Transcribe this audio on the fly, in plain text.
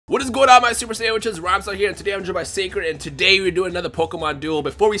What is going on, my super sandwiches? Rhymestyle here, and today I'm joined by Sacred, and today we're doing another Pokemon Duel.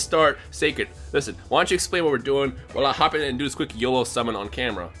 Before we start, Sacred, listen, why don't you explain what we're doing while I hop in and do this quick YOLO summon on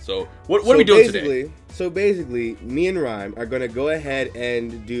camera. So, what are we doing today? So basically, me and Rhyme are gonna go ahead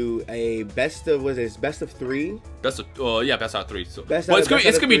and do a best of, what is this, best of 3? Best of, yeah, best out of 3. So, it's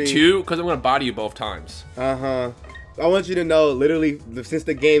gonna be 2, because I'm gonna body you both times. I want you to know, literally, since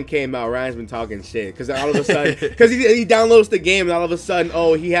the game came out, Ryan's been talking shit. Because all of a sudden, because he downloads the game, and all of a sudden,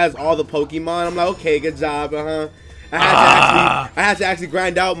 oh, he has all the Pokemon. I'm like, okay, good job, I had to actually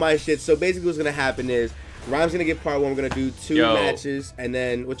grind out my shit. So basically, what's gonna happen is, Ryan's gonna get part 1. We're gonna do 2 matches, and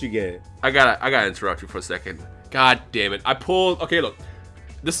then what you get? I gotta interrupt you for a second. God damn it! I pulled. Okay, look,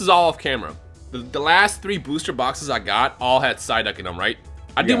 this is all off camera. The last 3 booster boxes I got all had Psyduck in them, right?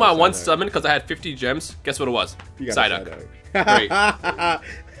 I do my 1 summon because I had 50 gems. Guess what it was? Psyduck. Great.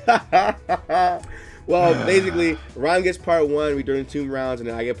 Well, basically, Ryan gets part 1. We're doing 2 rounds, and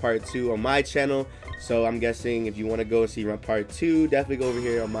then I get part 2 on my channel. So I'm guessing if you want to go see part 2, definitely go over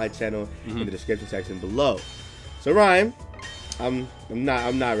here on my channel in the description section below. So Ryan, I'm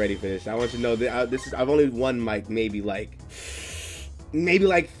not ready for this. I want you to know that I've only won maybe like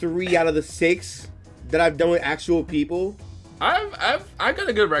 3 out of the 6 that I've done with actual people. I got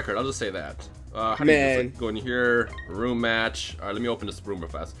a good record. I'll just say that. How do you go in here? Room match. All right, let me open this room real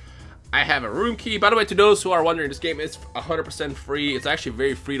fast. I have a room key. By the way, to those who are wondering, this game is 100% free. It's actually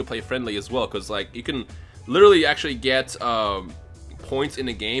very free to play friendly as well, because like you can literally actually get points in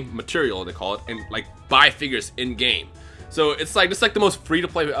the game, material they call it, and like buy figures in game. So it's like the most free to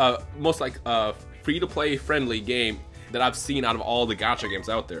play, free to play friendly game that I've seen out of all the gacha games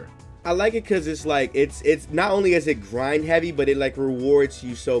out there. I like it because it's like it's not only is it grind heavy, but it like rewards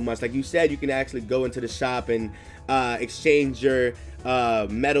you so much. Like you said, you can actually go into the shop and exchange your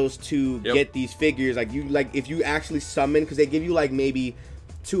medals to get these figures. Like if you actually summon, because they give you like maybe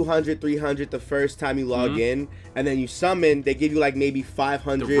 200, 300 the first time you log in, and then you summon, they give you like maybe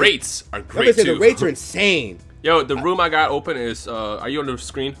 500. The rates are great too. The rates are insane. Yo, the room I got open is are you on the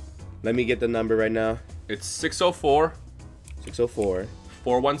screen? Let me get the number right now. It's 604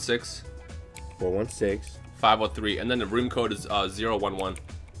 416 503, and then the room code is 011.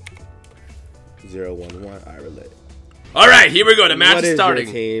 011. I relate. All right, here we go. The match is starting.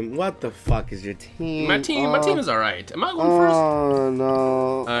 Your team? What the fuck is your team? My team is all right. Am I going first? Oh no!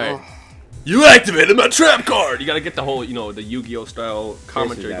 All right. You activated my trap card. You gotta get the whole, the Yu-Gi-Oh style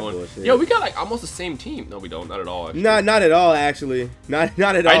commentary going. Bullshit. Yo, we got like almost the same team. No, we don't. Not at all. Actually. Not at all. Actually, not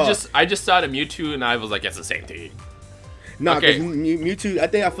at all. I just saw the Mewtwo and I was like, it's the same team. No, because Mewtwo. I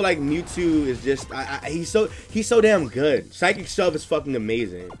feel like Mewtwo is just. He's so damn good. Psychic Shove is fucking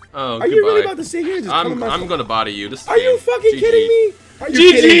amazing. Oh, are you really about to sit here? And just I'm gonna body you. This are you fucking kidding me? Are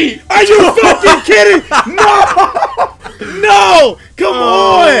you kidding? Are you fucking kidding? No, no, come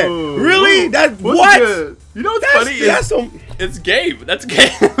on, really? That's what? Good? You know what's funny? It's game. That's game.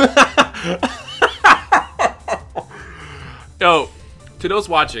 Yo. To those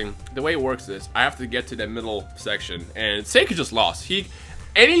watching, the way it works is I have to get to that middle section, and Seika just lost.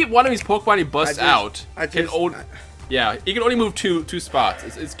 Any one of these Pokemon he busts out he can only move two spots.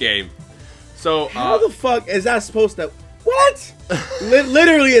 It's game. So how the fuck is that supposed to? What?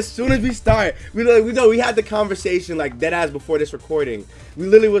 Literally, as soon as we start, we had the conversation like deadass before this recording. We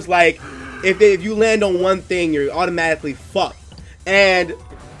literally was like, if you land on one thing, you're automatically fucked. And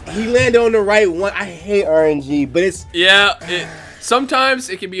he landed on the right one. I hate RNG, but it's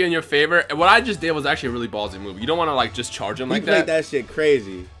sometimes it can be in your favor, and what I just did was actually a really ballsy move. You don't want to like just charge him like that. You played that shit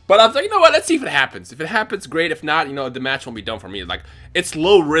crazy. But I was like, you know what? Let's see if it happens. If it happens, great. If not, the match won't be done for me. Like, it's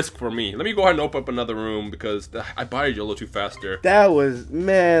low risk for me. Let me go ahead and open up another room because I bodied you a little too fast there. That was,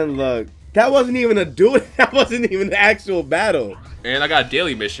 man, look. That wasn't even a duel. That wasn't even an actual battle. And I got a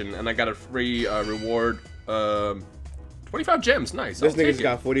daily mission, and I got a free reward. 25 gems, nice. This nigga just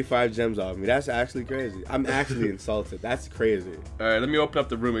got 45 gems off me. That's actually crazy. I'm actually insulted. That's crazy. All right, let me open up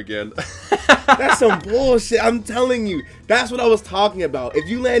the room again. That's some bullshit. I'm telling you. That's what I was talking about. If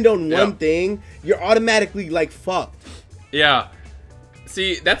you land on one thing, you're automatically like fucked. Yeah.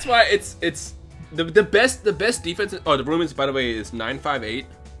 See, that's why it's the best defense. Oh, the room is, by the way, is 958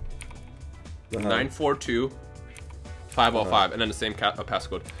 942 505, and then the same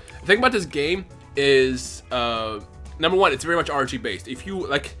passcode. The thing about this game is number one, it's very much RNG based. If you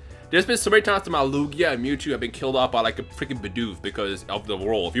like, there's been so many times that my Lugia and Mewtwo have been killed off by like a freaking Bidoof because of the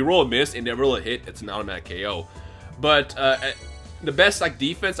roll. If you roll a miss and they roll a hit, it's an automatic KO. But the best like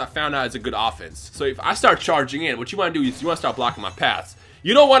defense I found out is a good offense. So if I start charging in, what you want to do is you want to start blocking my paths.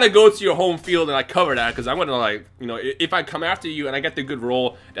 You don't want to go to your home field and like cover that, because I'm gonna like, if I come after you and I get the good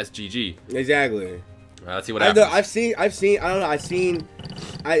roll, that's GG. Exactly. Let's see what happens. I've seen. I don't know.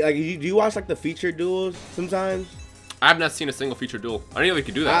 Do you watch like the feature duels sometimes? I have not seen a single feature duel. I didn't know we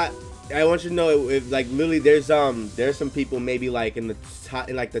could do that. I want you to know if like literally there's some people maybe like in the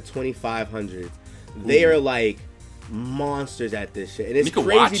 2500s. They are like monsters at this shit, and it's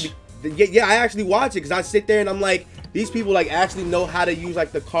crazy. Yeah, I actually watch it because I sit there and I'm like, these people like actually know how to use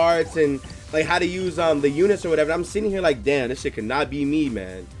like the cards and like how to use the units or whatever. I'm sitting here like, damn, this shit could not be me,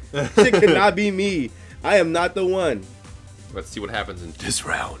 man. This shit could not be me. I am not the one. Let's see what happens in this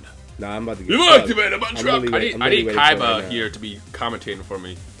round. Nah, I'm about to get You activated my trap. I need Kaiba here to be commentating for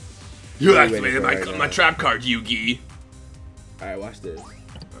me. You activated my trap card, Yugi. Alright, watch this.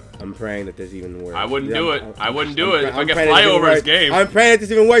 I'm praying that this even works. I wouldn't do it. I wouldn't do it if I get flyover this game. I'm praying that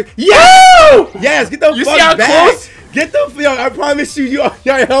this even works. Yo! Yes, get the fuck back. Get the fuck. I promise you,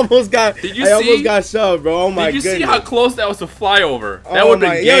 I almost got. Did you see? I almost got shoved, bro. Oh my goodness. Did you see how close that was to flyover? That would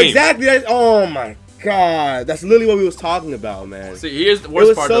have been game. Yeah, exactly. Oh my god, that's literally what we was talking about, man. See, here's the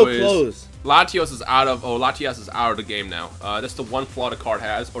worst part though close. Is Latios is out of the game now. That's the one flaw the card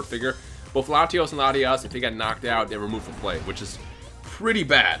has or figure. Both Latios and Latias, if they get knocked out, they're removed from play, which is pretty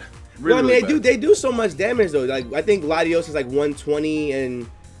bad. Really, well, I mean, they do so much damage though. Like I think Latios is like 120 and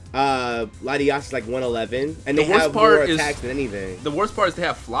Latias is like 111, and they have more attacks than anything. The worst part is they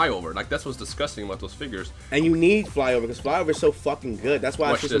have flyover. Like that's what's disgusting about those figures. And you need flyover because flyover is so fucking good. That's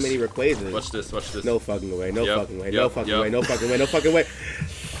why I see so many Rayquazas. Watch this. Watch this. No fucking way. No fucking way. No fucking way. No fucking way. No fucking way.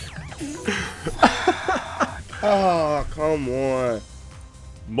 Oh, come on.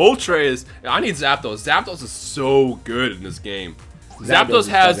 Moltres. I need Zapdos. Zapdos is so good in this game. Zapdos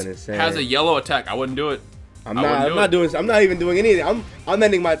has a yellow attack. I wouldn't do it. I'm not even doing anything. I'm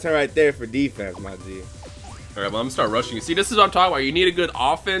ending my turn right there for defense, my G. All right, well, I'm gonna start rushing you. See, this is what I'm talking about. You need a good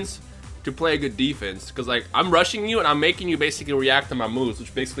offense to play a good defense. Because like I'm rushing you and I'm making you basically react to my moves,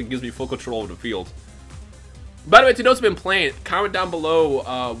 which basically gives me full control of the field. By the way, to those who've been playing, comment down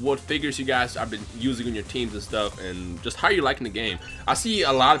below what figures you guys have been using in your teams and stuff, and just how you're liking the game. I see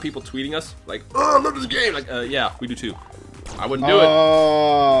a lot of people tweeting us like, "Oh, I love this game." Like, yeah, we do too. I wouldn't do it.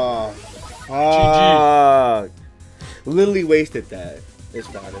 Oh, fuck. Literally wasted that. It's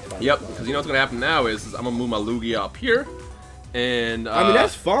fine. It's fine. Yep, because you know what's gonna happen now is I'm gonna move my Lugia up here, and I mean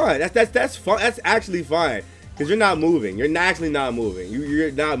that's fine. That's fun. That's actually fine. Because you're not moving. You're actually not moving.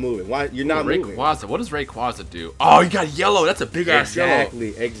 You're not moving. Why? You're not moving. Rayquaza. What does Rayquaza do? Oh, you got yellow. That's a big ass yellow.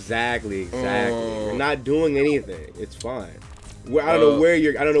 Exactly. You're not doing anything. It's fine. I don't know where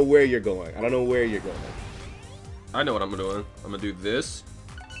you're. I don't know where you're going. I don't know where you're going. I know what I'm doing. I'm gonna do this.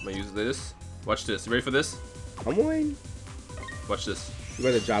 I'm gonna use this. Watch this. You ready for this? I'm waiting. Watch this. You're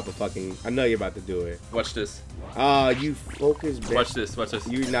about to drop a fucking. I know you're about to do it. Watch this. You focus. Watch this. Watch this.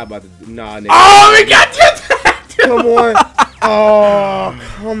 You're not about to. Nah, nigga. Oh, we got you. Come on. Oh,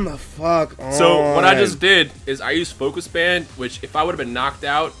 come the fuck on. So what I just did is I used Focus Band, which if I would have been knocked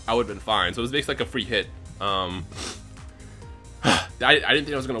out, I would have been fine. So it was basically like a free hit. I didn't think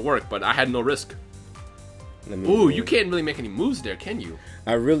it was gonna work, but I had no risk. Ooh, you can't really make any moves there, can you?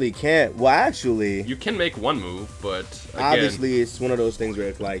 I really can't. Well, actually, you can make one move, but again, obviously it's one of those things where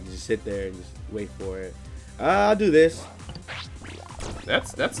it's like just sit there and just wait for it. I'll do this.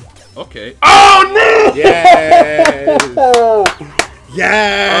 That's okay. Oh no! Yes.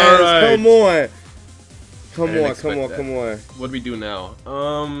 Yes. Right. Come on. What do we do now?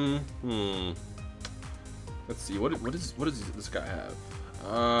 Let's see. What does this guy have?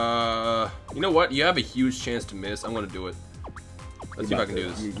 You know what? You have a huge chance to miss. I'm gonna do it. Let's see if I can do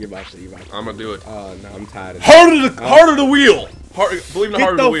this. You're about to. I'm gonna do it. Oh no, I'm tired of it. Harder the wheel. Believe in the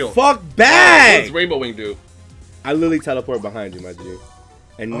heart of the wheel. Get the fuck back! What does Rainbow Wing do? I literally teleport behind you, my dude.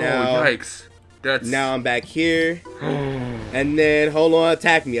 And now, yikes. Now I'm back here. And then, hold on,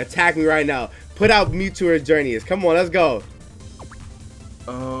 attack me right now. Put out Mewtwo Journeys. Come on, let's go.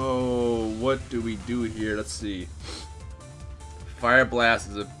 Oh, what do we do here? Let's see. Fire Blast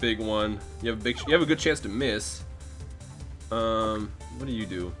is a big one. You have a good chance to miss. What do you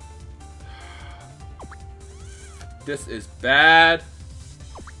do? This is bad.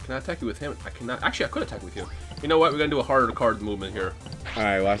 Can I attack you with him? I cannot. Actually, I could attack with him. You know what? We're gonna do a harder card movement here. All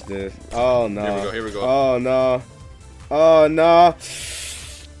right, watch this. Oh no. Here we go. Oh no. Oh no.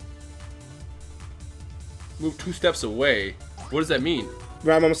 Move 2 steps away. What does that mean?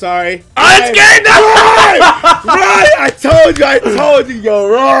 Rhyme, I'm sorry. Oh, it's game now! Right! I told you, yo,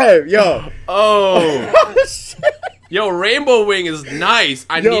 Rhyme, yo. Oh. Yo, Rainbow Wing is nice.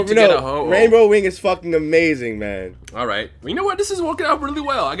 I need to get a home. Rainbow Wing is fucking amazing, man. All right. Well, you know what? This is working out really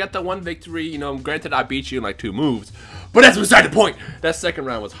well. I got that one victory. You know, granted, I beat you in like 2 moves. But that's beside the point. That second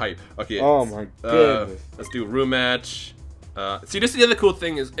round was hype. Okay. Oh, my goodness. Let's do a room match. See, this is the other cool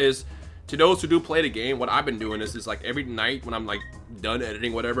thing is to those who do play the game, what I've been doing is like every night when I'm like done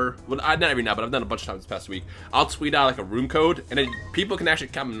editing, whatever. Well, not every night, but I've done a bunch of times this past week. I'll tweet out like a room code, and then people can actually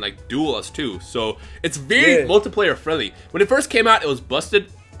come and like duel us too. So it's very multiplayer friendly. When it first came out, it was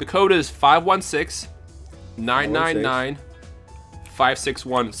busted. The code is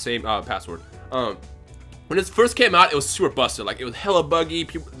 516-999-561. Same password. When it first came out, it was super busted. Like, it was hella buggy.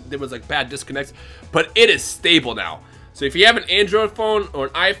 There was like bad disconnects, but it is stable now. So if you have an Android phone or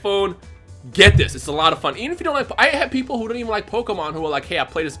an iPhone, get this. It's a lot of fun. Even if you don't like, I have people who don't even like Pokemon who are like, hey, I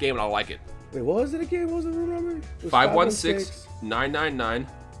play this game and I like it. Wait, what was it again? What was the room number?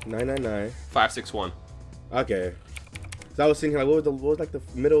 516-999-561. Okay. So I was thinking, like, what was like the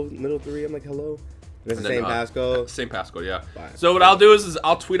middle three? I'm like, hello. And it's the same passcode. Same passcode, yeah. So what I'll do is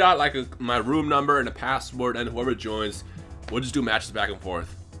I'll tweet out like my room number and a password, and whoever joins, we'll just do matches back and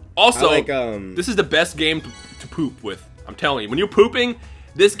forth. Also, this is the best game to poop with. I'm telling you, when you're pooping,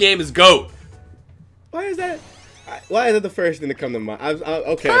 this game is GOAT. Why is that? Why is that the first thing to come to mind?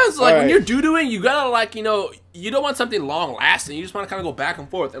 Okay. Because like when you're doo-dooing, you gotta like, you know, you don't want something long lasting. You just want to kind of go back and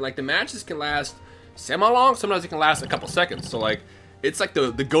forth, and like the matches can last semi-long. Sometimes it can last a couple seconds. So like, it's like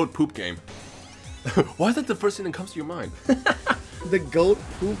the GOAT poop game. Why is that the first thing that comes to your mind? The GOAT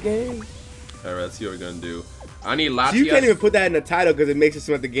poop game? Alright, let's see what we're gonna do. I need Latias. So you can't even put that in the title because it makes it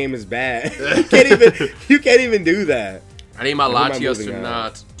seem like the game is bad. you can't even do that. I need my Latias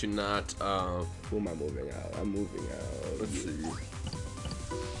to not who am I moving out? I'm moving out. Let's see.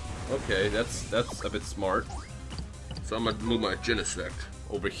 Okay, that's a bit smart. So I'm gonna move my Genesect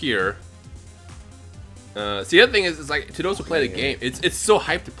over here. See, the other thing is like, to those who play the game, it's so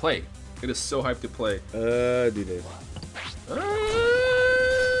hyped to play. It is so hyped to play. Do this.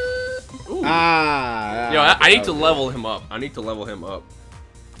 Yo, I need to level him up. I need to level him up.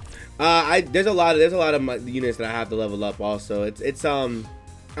 There's a lot of my units that I have to level up. Also, it's I don't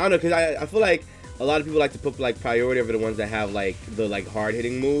know, because I feel like a lot of people like to put like priority over the ones that have like the hard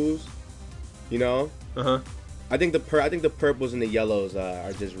hitting moves. You know. I think the purples and the yellows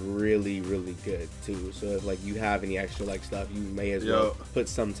are just really good too. So if like you have any extra like stuff, you may as well put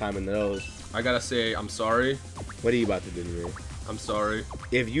some time in those. I gotta say, I'm sorry. What are you about to do to me? I'm sorry.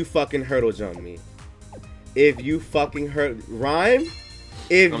 If you fucking hurdle jump me, if you fucking Rhyme,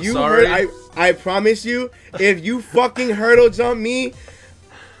 if I'm you sorry. I promise you, if you fucking hurdle jump me.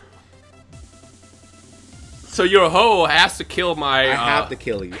 So your hoe has to kill my. I have to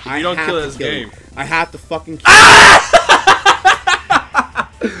kill you. You don't kill this game. I have to fucking kill you.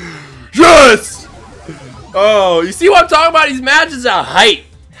 Yes! Oh, you see what I'm talking about? These matches are height.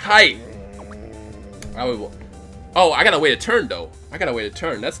 Oh, I gotta wait a turn though. I gotta wait a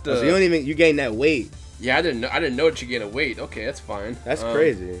turn. That's the. So you gain that weight. Yeah, I didn't know that you gain a weight. Okay, that's fine. That's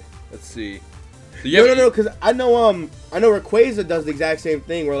crazy. Let's see. So no, because I know Rayquaza does the exact same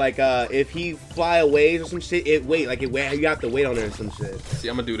thing where like if he fly away or some shit, you have to wait on it or some shit. See,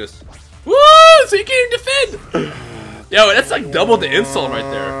 I'm gonna do this. Woo! So you can't even defend. Yo, that's like double the insult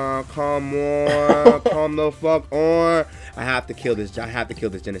right there. Come on, come the fuck on. I have to kill this Genesect. I have to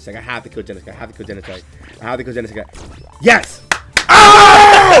kill Genesect. Yes!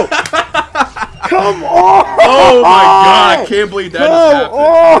 Oh! Come on! Oh my god, I can't believe that just happened.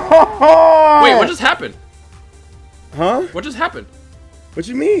 Wait, what just happened? Huh? What just happened? What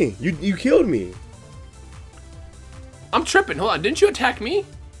you mean? You killed me. I'm tripping. Hold on, didn't you attack me?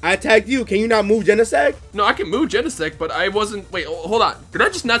 I attacked you. Can you not move Genesect? No, I can move Genesect, but I wasn't. Wait, hold on. Did I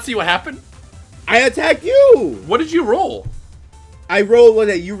just not see what happened? I attacked you. What did you roll? I rolled. What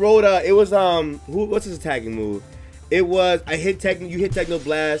was it? You rolled. It was what's his attacking move? It was you hit Techno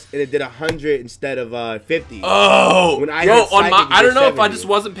Blast and it did 100 instead of 50. Oh, when I bro, I don't know if I just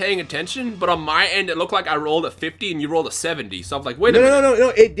wasn't paying attention, but on my end it looked like I rolled a 50 and you rolled a 70. So I was like, wait a minute.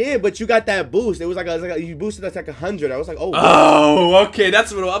 No, it did, but you got that boost. It was like you boosted us like 100. I was like, oh. Oh, okay,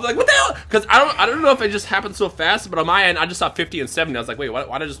 that's what I'm like. What the hell? Because I don't know if it just happened so fast, but on my end I just saw 50 and 70. I was like, wait, why did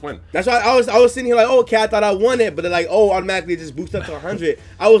I just win? That's why I was sitting here like, oh, okay, I thought I won it, but they're like, oh, automatically it just boosted up to 100.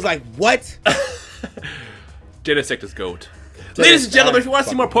 I was like, what? Genesect is GOAT. Ladies and gentlemen, if you want to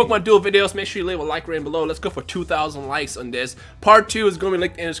see more Pokemon Duel videos, make sure you leave a like rating below. Let's go for 2,000 likes on this. Part 2 is going to be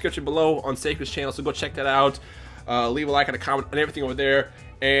linked in the description below on Sacred's channel, so go check that out. Leave a like and a comment and everything over there.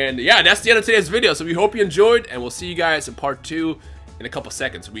 And yeah, that's the end of today's video. So we hope you enjoyed, and we'll see you guys in part 2 in a couple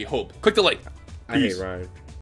seconds. We hope. Click the link. I hate Ryan.